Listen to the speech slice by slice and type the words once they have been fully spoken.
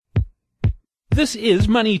This is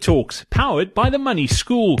Money Talks, powered by the Money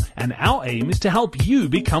School, and our aim is to help you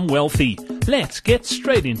become wealthy. Let's get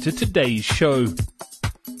straight into today's show.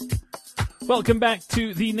 Welcome back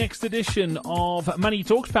to the next edition of Money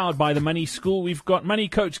Talks, powered by the Money School. We've got money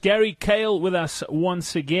coach Gary Kale with us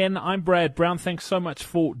once again. I'm Brad Brown. Thanks so much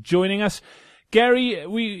for joining us. Gary,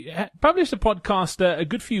 we published a podcast a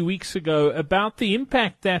good few weeks ago about the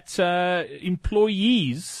impact that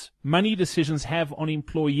employees' money decisions have on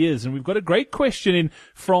employers. And we've got a great question in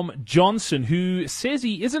from Johnson, who says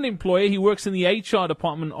he is an employer. He works in the HR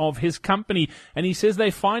department of his company. And he says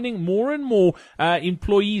they're finding more and more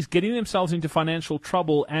employees getting themselves into financial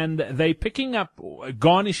trouble, and they're picking up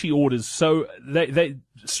garnishee orders. So they're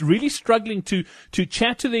really struggling to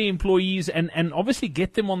chat to their employees and obviously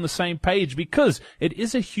get them on the same page, because it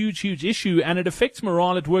is a huge issue and it affects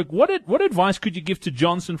morale at work. What advice could you give to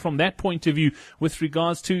Johnson from that point of view with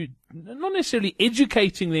regards to not necessarily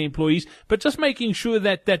educating the employees, but just making sure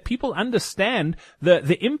that people understand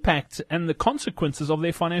the impact and the consequences of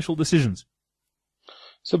their financial decisions?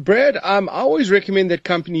 So, Brad, I always recommend that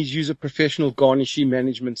companies use a professional garnishee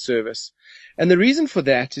management service. And the reason for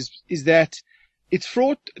that is that it's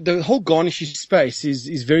fraught. The whole garnishee space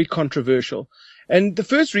is very controversial. And the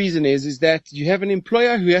first reason is that you have an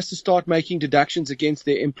employer who has to start making deductions against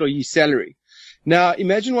their employee's salary. Now,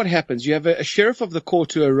 imagine what happens. You have a sheriff of the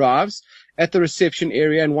court who arrives at the reception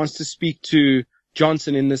area and wants to speak to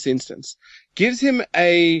Johnson in this instance. Gives him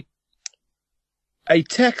a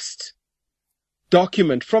text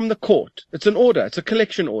document from the court. It's an order. It's a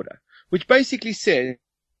collection order, which basically says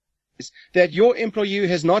that your employee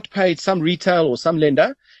has not paid some retail or some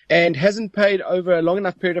lender and hasn't paid over a long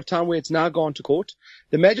enough period of time where it's now gone to court.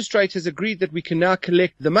 The magistrate has agreed that we can now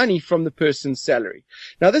collect the money from the person's salary.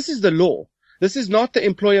 Now, this is the law. This is not the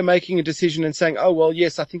employer making a decision and saying, oh, well,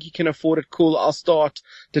 yes, I think he can afford it. Cool. I'll start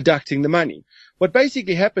deducting the money. What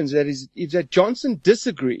basically happens is that Johnson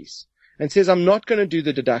disagrees and says, I'm not going to do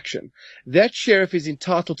the deduction. That sheriff is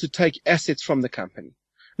entitled to take assets from the company.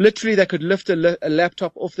 Literally, they could lift a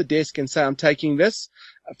laptop off the desk and say, I'm taking this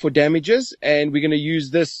for damages, and we're going to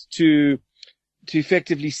use this to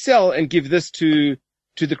effectively sell and give this to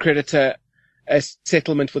the creditor as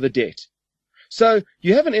settlement for the debt. So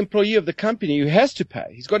you have an employee of the company who has to pay.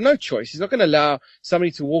 He's got no choice. He's not going to allow somebody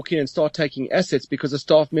to walk in and start taking assets because a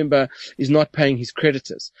staff member is not paying his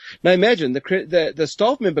creditors. Now imagine the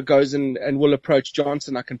staff member goes and will approach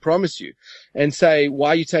Johnson, I can promise you, and say,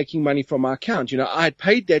 why are you taking money from my account? You know, I had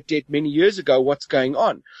paid that debt many years ago. What's going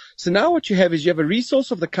on? So now what you have is you have a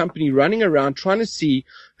resource of the company running around trying to see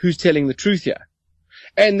who's telling the truth here.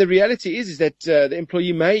 And the reality is that the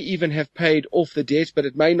employee may even have paid off the debt, but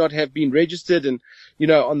it may not have been registered and, you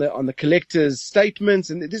know, on the collector's statements.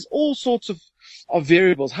 And there's all sorts of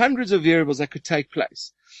variables, hundreds of variables that could take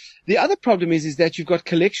place. The other problem is that you've got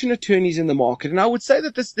collection attorneys in the market. And I would say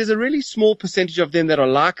that there's a really small percentage of them that are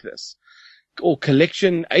like this, or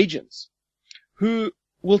collection agents, who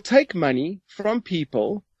will take money from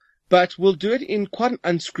people, but will do it in quite an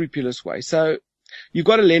unscrupulous way. So you've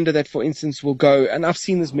got a lender that, for instance, will go, and I've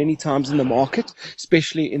seen this many times in the market,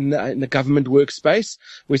 especially in the government workspace,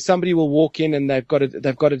 where somebody will walk in and they've got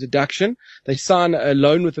a deduction. They sign a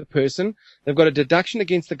loan with the person. They've got a deduction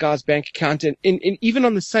against the guy's bank account, and even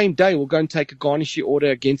on the same day will go and take a garnishee order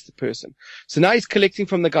against the person. So now he's collecting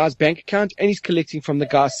from the guy's bank account and he's collecting from the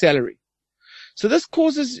guy's salary. So this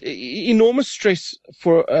causes enormous stress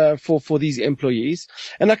for these employees.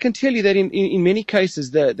 And I can tell you that in many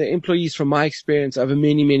cases, the employees, from my experience over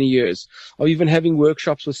many years, are even having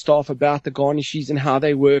workshops with staff about the garnishees and how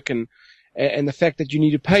they work and the fact that you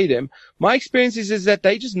need to pay them. My experience is that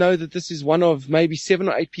they just know that this is one of maybe 7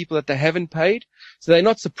 or 8 people that they haven't paid. So they're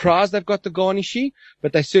not surprised they've got the garnishee,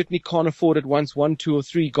 but they certainly can't afford it once 1, 2, or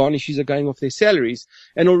 3 garnishees are going off their salaries.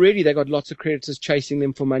 And already they've got lots of creditors chasing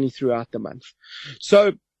them for money throughout the month.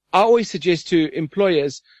 So I always suggest to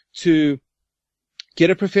employers to get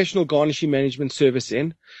a professional garnishee management service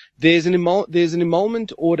in. There's an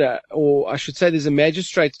emolument order, or I should say there's a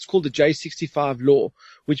magistrate. It's called the J65 law,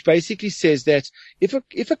 which basically says that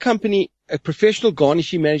if a company, a professional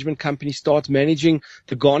garnishee management company, starts managing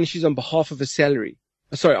the garnishees on behalf of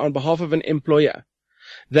on behalf of an employer,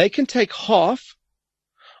 they can take half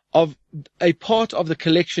of a part of the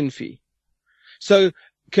collection fee. So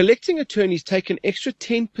collecting attorneys take an extra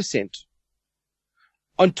 10%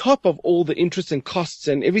 on top of all the interest and costs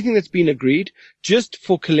and everything that's been agreed just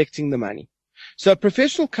for collecting the money. So a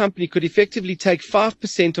professional company could effectively take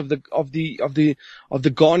 5% of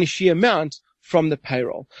the garnishee amount from the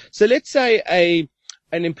payroll. So let's say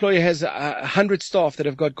an employer has 100 staff that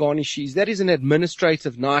have got garnishees. That is an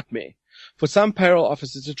administrative nightmare for some payroll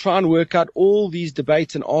officers to try and work out all these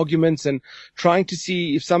debates and arguments and trying to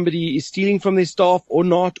see if somebody is stealing from their staff or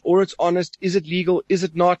not, or it's honest. Is it legal? Is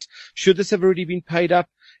it not? Should this have already been paid up?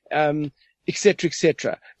 Et cetera, et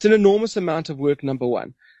cetera. It's an enormous amount of work, number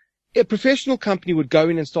one. A professional company would go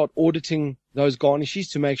in and start auditing those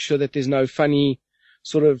garnishees to make sure that there's no funny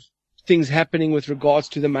sort of things happening with regards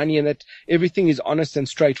to the money and that everything is honest and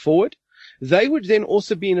straightforward. They would then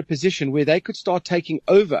also be in a position where they could start taking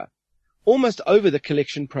almost over the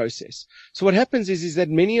collection process. So what happens is that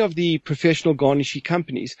many of the professional garnishee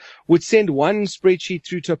companies would send one spreadsheet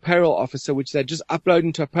through to a payroll officer, which they just upload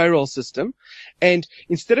into a payroll system. And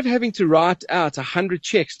instead of having to write out 100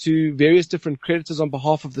 checks to various different creditors on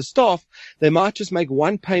behalf of the staff, they might just make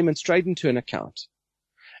one payment straight into an account.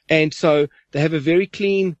 And so they have a very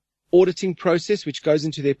clean auditing process which goes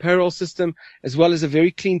into their payroll system, as well as a very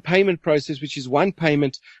clean payment process, which is one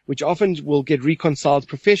payment which often will get reconciled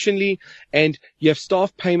professionally, and you have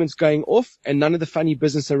staff payments going off and none of the funny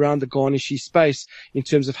business around the garnishee space in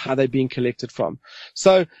terms of how they're being collected from.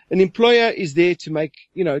 So an employer is there to make,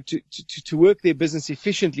 to work their business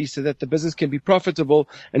efficiently so that the business can be profitable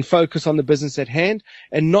and focus on the business at hand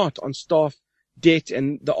and not on staff debt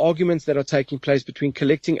and the arguments that are taking place between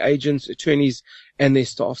collecting agents, attorneys, and their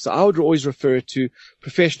staff. So I would always refer it to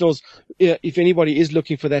professionals. If anybody is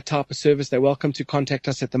looking for that type of service, they're welcome to contact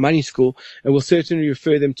us at the Money School, and we'll certainly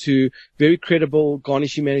refer them to very credible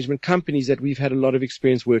garnishee management companies that we've had a lot of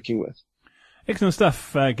experience working with. Excellent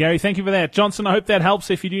stuff, Gary. Thank you for that. Johnson, I hope that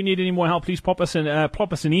helps. If you do need any more help, please pop us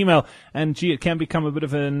an email. And gee, it can become a bit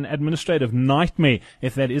of an administrative nightmare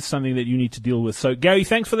if that is something that you need to deal with. So, Gary,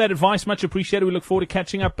 thanks for that advice. Much appreciated. We look forward to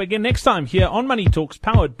catching up again next time here on Money Talks,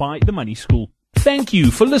 powered by the Money School. Thank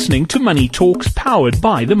you for listening to Money Talks, powered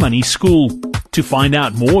by the Money School. To find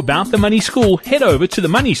out more about the Money School, head over to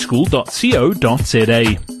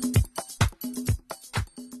themoneyschool.co.za.